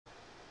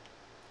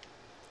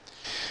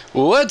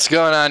What's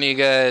going on, you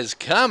guys?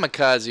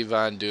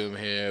 Kamikazevondoom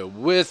here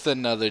with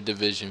another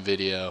Division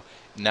video.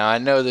 Now, I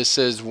know this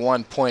is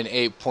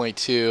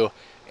 1.8.2,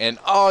 and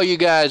all you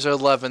guys are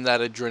loving that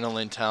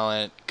adrenaline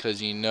talent,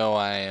 because you know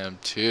I am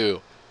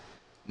too.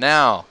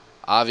 Now,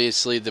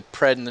 obviously, the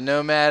Pred and the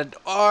Nomad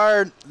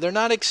they're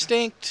not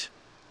extinct,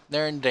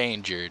 they're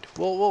endangered.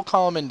 We'll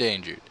call them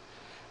endangered.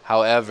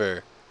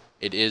 However,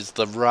 it is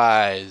the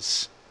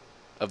rise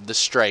of the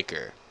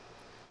Striker.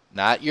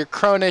 Not your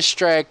Cronus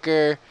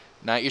Striker,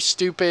 not your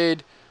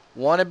stupid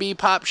wannabe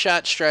pop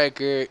shot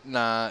striker.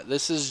 Nah,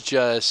 this is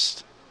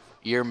just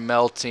your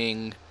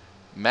melting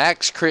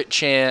max crit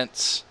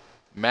chance,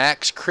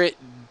 max crit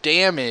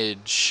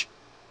damage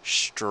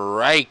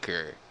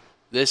striker.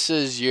 This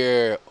is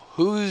your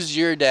who's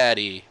your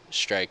daddy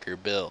striker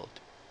build.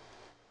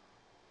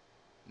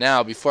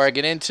 Now, before I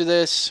get into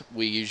this,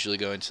 we usually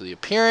go into the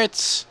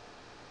appearance.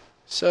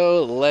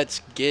 So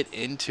let's get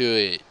into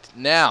it.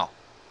 Now,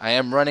 I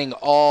am running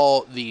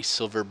all the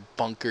silver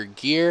bunker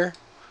gear.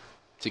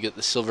 To get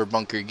the silver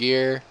bunker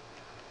gear,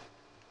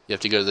 you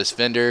have to go to this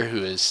vendor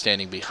who is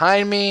standing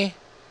behind me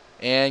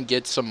and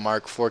get some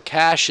Mark IV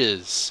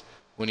caches.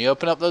 When you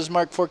open up those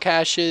Mark IV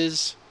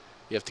caches,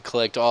 you have to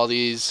collect all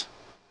these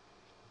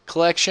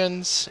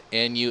collections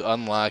and you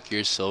unlock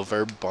your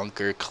silver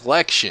bunker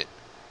collection.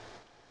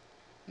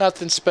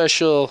 Nothing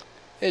special,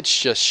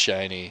 it's just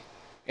shiny,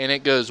 and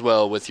it goes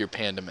well with your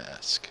panda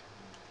mask.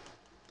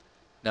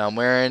 Now I'm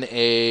wearing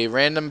a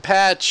random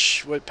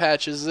patch. What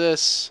patch is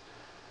this?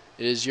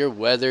 It is your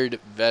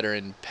weathered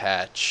veteran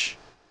patch.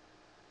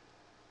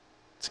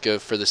 Let's go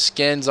for the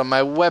skins on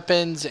my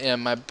weapons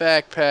and my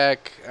backpack.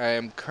 I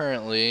am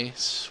currently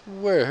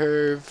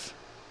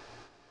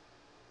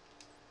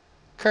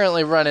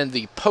running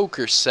the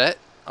poker set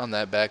on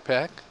that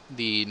backpack.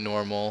 The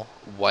normal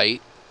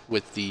white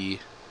with the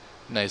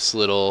nice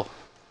little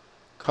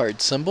card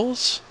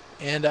symbols.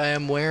 And I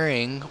am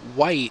wearing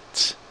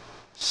white,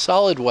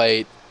 solid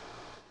white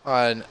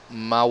on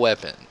my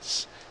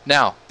weapons.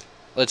 Now,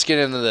 let's get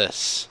into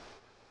this.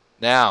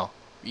 Now,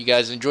 you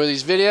guys enjoy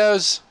these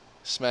videos?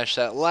 Smash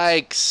that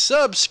like,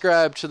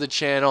 subscribe to the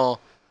channel,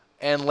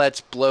 and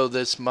let's blow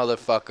this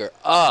motherfucker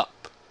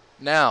up.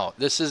 Now,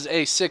 this is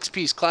a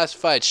 6-piece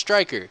classified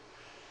striker.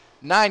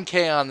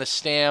 9K on the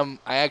stam.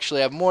 I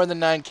actually have more than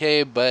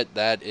 9K, but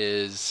that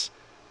is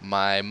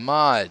my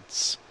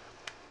mods.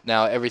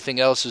 Now,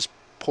 everything else is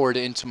poured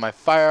into my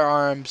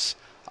firearms.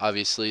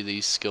 Obviously,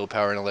 these skill,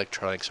 power, and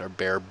electronics are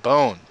bare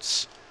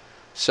bones.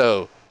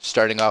 So,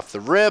 starting off the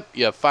rip,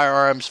 you have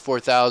firearms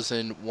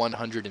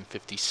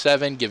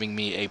 4,157, giving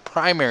me a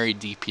primary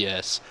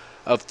DPS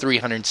of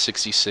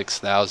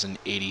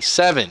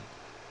 366,087.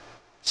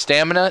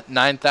 Stamina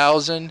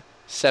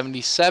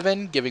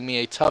 9,077, giving me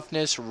a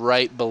toughness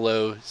right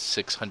below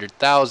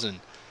 600,000.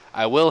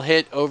 I will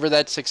hit over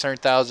that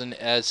 600,000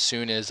 as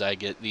soon as I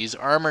get these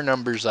armor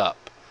numbers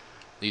up.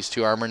 These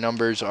two armor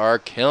numbers are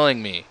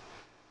killing me.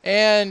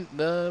 And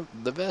the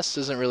vest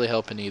isn't really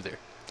helping either.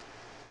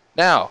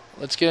 Now,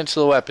 let's get into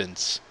the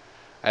weapons.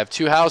 I have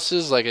two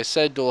houses, like I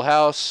said, dual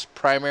house,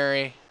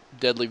 primary,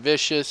 deadly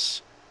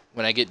vicious.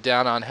 When I get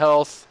down on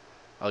health,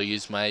 I'll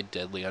use my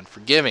deadly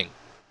unforgiving.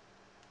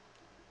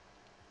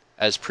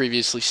 As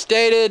previously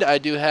stated, I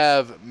do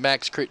have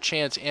max crit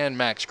chance and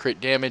max crit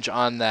damage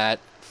on that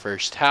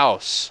first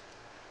house.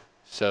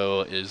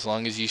 So, as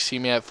long as you see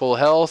me at full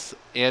health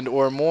and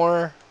or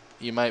more,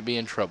 you might be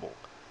in trouble.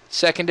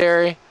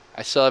 Secondary,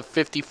 I still have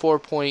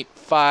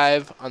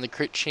 54.5 on the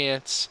crit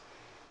chance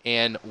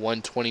and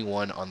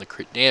 121 on the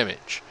crit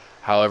damage.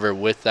 However,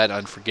 with that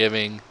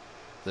unforgiving,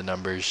 the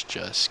numbers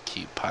just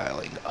keep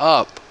piling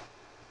up.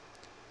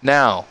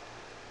 Now,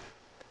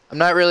 I'm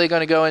not really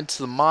going to go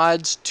into the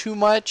mods too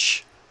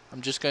much.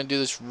 I'm just going to do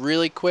this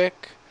really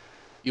quick.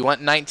 You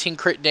want 19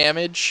 crit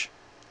damage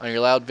on your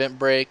loud vent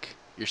break,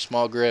 your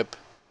small grip,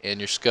 and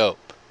your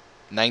scope.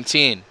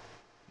 19.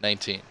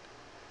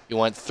 You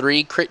want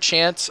 3 crit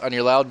chance on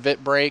your loud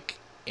vent break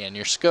and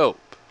your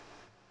scope.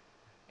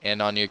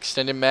 And on your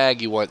extended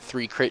mag, you want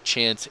 3 crit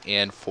chance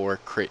and 4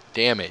 crit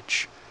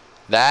damage.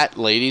 That,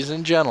 ladies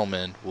and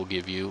gentlemen, will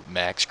give you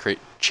max crit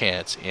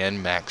chance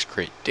and max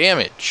crit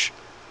damage.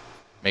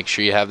 Make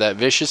sure you have that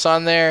vicious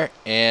on there,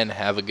 and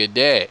have a good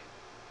day.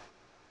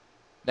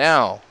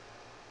 Now,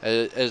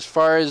 as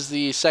far as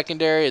the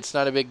secondary, it's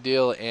not a big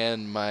deal,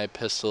 and my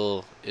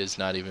pistol is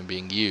not even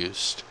being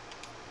used.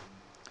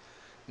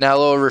 Now, a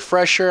little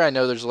refresher, I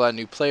know there's a lot of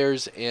new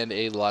players and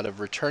a lot of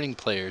returning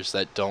players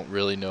that don't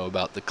really know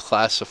about the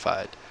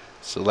classified.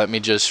 So let me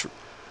just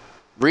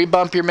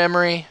rebump your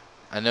memory.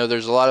 I know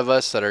there's a lot of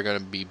us that are going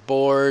to be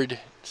bored,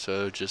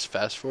 so just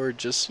fast forward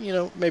just,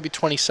 maybe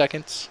 20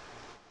 seconds.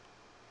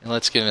 And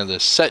let's get into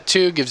this. Set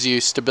 2 gives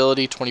you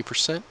stability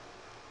 20%.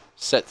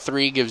 Set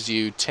 3 gives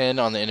you 10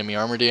 on the enemy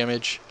armor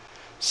damage.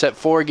 Set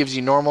 4 gives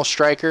you normal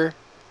striker.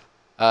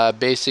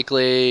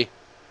 Basically,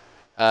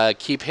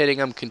 keep hitting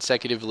them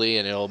consecutively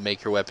and it'll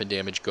make your weapon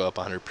damage go up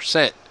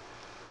 100%.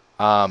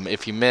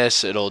 If you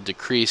miss, it'll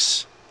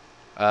decrease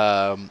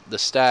the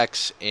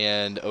stacks,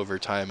 and over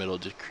time it'll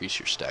decrease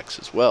your stacks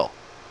as well.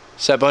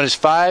 Set bonus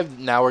 5,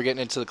 now we're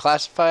getting into the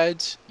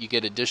classifieds. You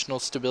get additional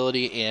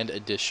stability and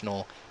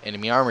additional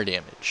enemy armor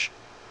damage.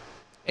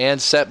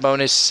 And set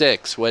bonus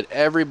 6, what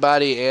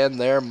everybody and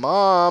their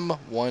mom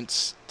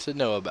wants to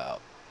know about.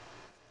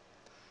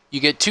 You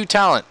get 2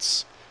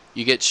 talents.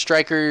 You get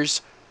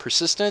Striker's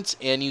Persistence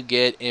and you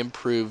get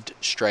improved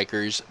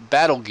Striker's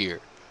Battlegear.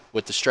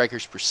 With the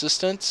Striker's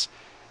Persistence,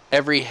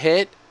 every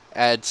hit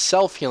adds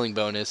self-healing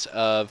bonus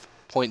of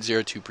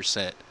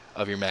 0.02%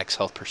 of your max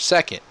health per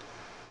second.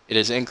 It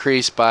is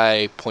increased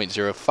by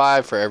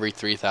 0.05 for every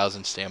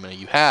 3,000 stamina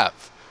you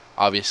have.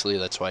 Obviously,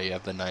 that's why you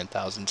have the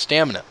 9,000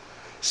 stamina.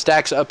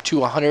 Stacks up to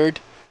 100,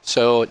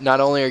 so not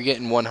only are you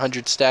getting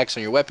 100 stacks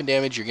on your weapon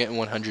damage, you're getting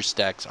 100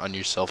 stacks on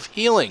your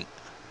self-healing.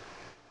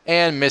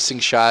 And missing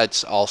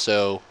shots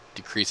also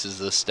decreases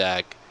the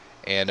stack,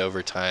 and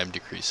over time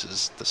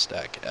decreases the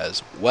stack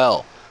as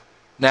well.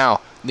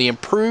 Now, the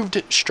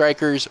improved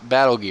Striker's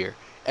Battlegear.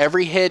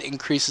 Every hit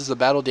increases the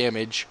battle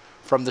damage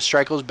from the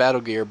Striker's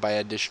Battlegear by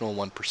additional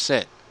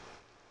 1%.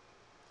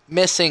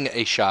 Missing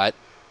a shot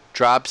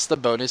drops the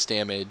bonus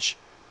damage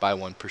by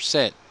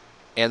 1%,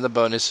 and the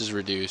bonus is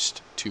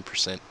reduced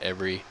 2%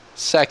 every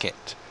second.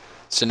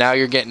 So now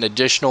you're getting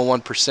additional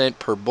 1%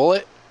 per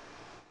bullet.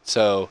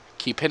 So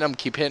keep hitting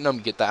them,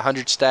 get that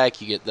 100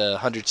 stack, you get the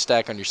 100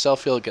 stack on your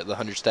self-heal, get the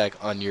 100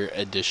 stack on your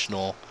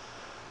additional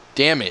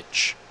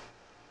damage.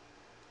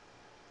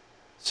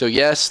 So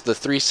yes, the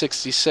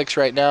 366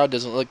 right now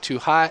doesn't look too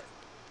hot,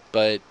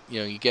 but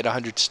you get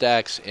 100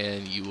 stacks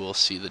and you will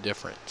see the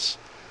difference,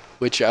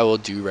 which I will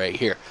do right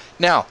here.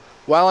 Now,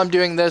 while I'm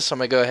doing this, I'm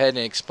going to go ahead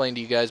and explain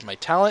to you guys my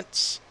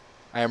talents.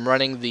 I am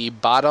running the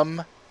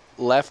bottom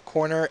left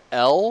corner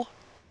L,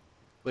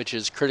 which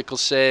is critical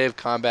save,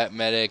 combat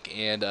medic,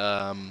 and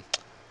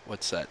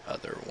what's that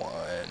other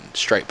one?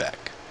 Strike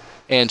back.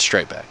 And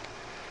strike back.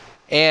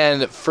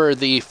 And for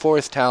the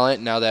fourth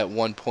talent, now that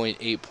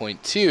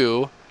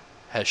 1.8.2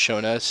 has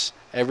shown us,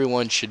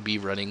 everyone should be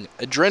running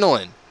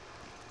adrenaline.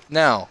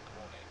 Now,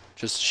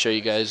 just to show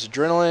you guys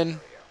adrenaline,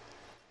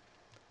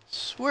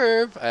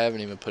 swerve, I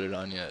haven't even put it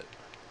on yet.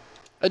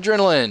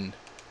 Adrenaline.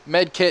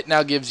 Medkit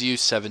now gives you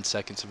 7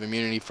 seconds of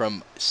immunity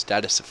from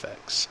status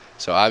effects.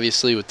 So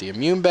obviously with the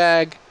immune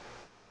bag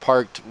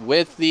parked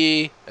with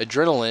the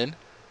adrenaline,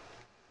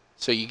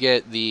 so you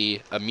get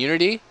the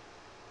immunity.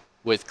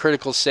 With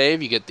critical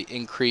save, you get the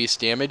increased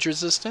damage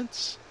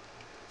resistance.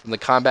 From the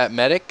combat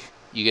medic,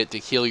 you get to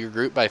heal your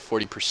group by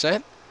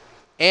 40%.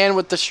 And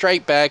with the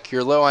strike back,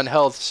 you're low on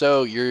health,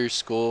 so your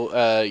skill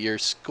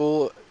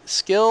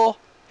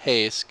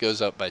haste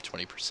goes up by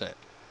 20%.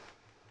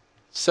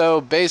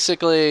 So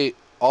basically,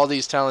 all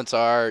these talents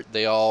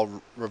they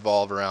all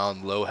revolve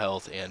around low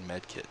health and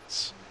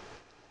medkits.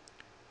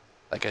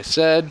 Like I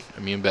said,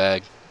 immune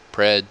bag,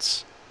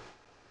 preds,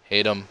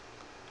 hate 'em,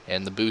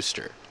 and the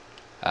booster.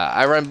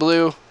 I run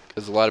blue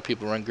because a lot of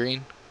people run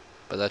green,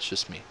 but that's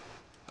just me.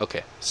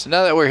 Okay, so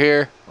now that we're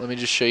here, let me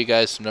just show you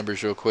guys some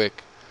numbers real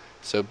quick.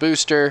 So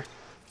booster,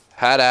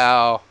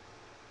 Hadow,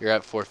 you're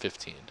at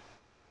 415.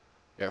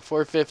 You're at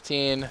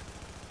 415.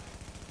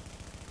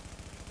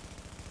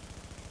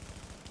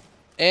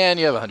 And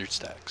you have 100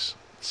 stacks.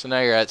 So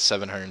now you're at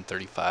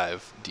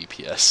 735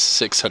 DPS,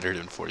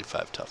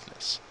 645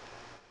 toughness.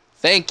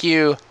 Thank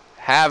you.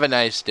 Have a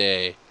nice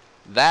day.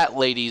 That,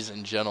 ladies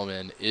and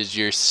gentlemen, is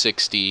your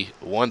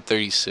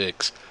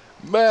 136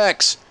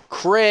 max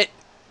crit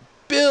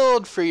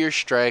build for your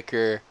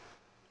striker.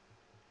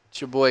 It's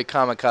your boy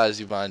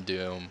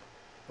Kamikazevondoom.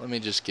 Let me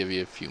just give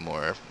you a few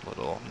more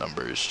little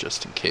numbers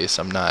just in case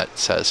I'm not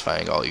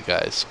satisfying all you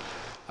guys.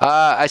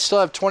 I still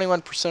have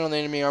 21% on the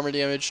enemy armor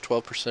damage,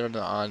 12%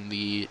 on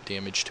the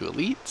damage to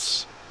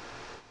elites.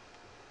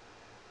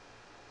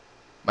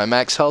 My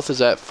max health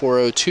is at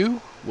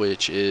 402,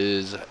 which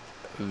is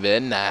very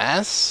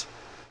nice.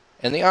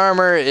 And the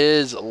armor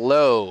is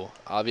low.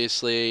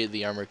 Obviously,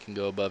 the armor can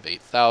go above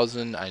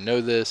 8,000. I know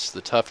this.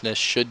 The toughness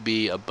should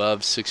be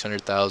above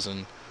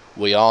 600,000.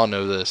 We all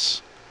know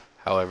this.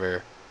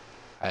 However,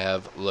 I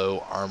have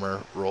low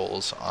armor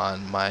rolls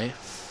on my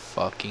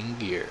fucking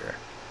gear.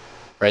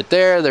 Right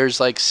there, there's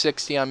like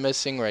 60 I'm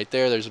missing. Right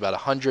there, there's about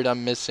 100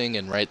 I'm missing.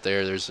 And right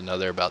there, there's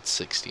another about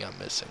 60 I'm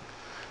missing.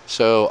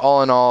 So,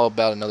 all in all,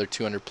 about another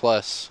 200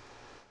 plus.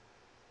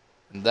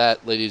 And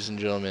that, ladies and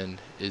gentlemen,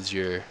 is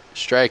your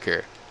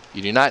striker.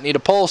 You do not need a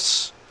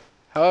pulse.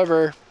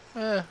 However,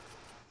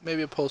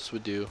 maybe a pulse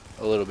would do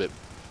a little bit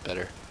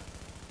better.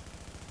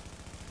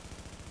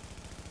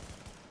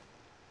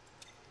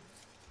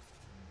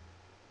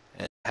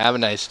 And have a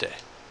nice day.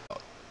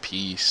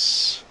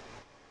 Peace.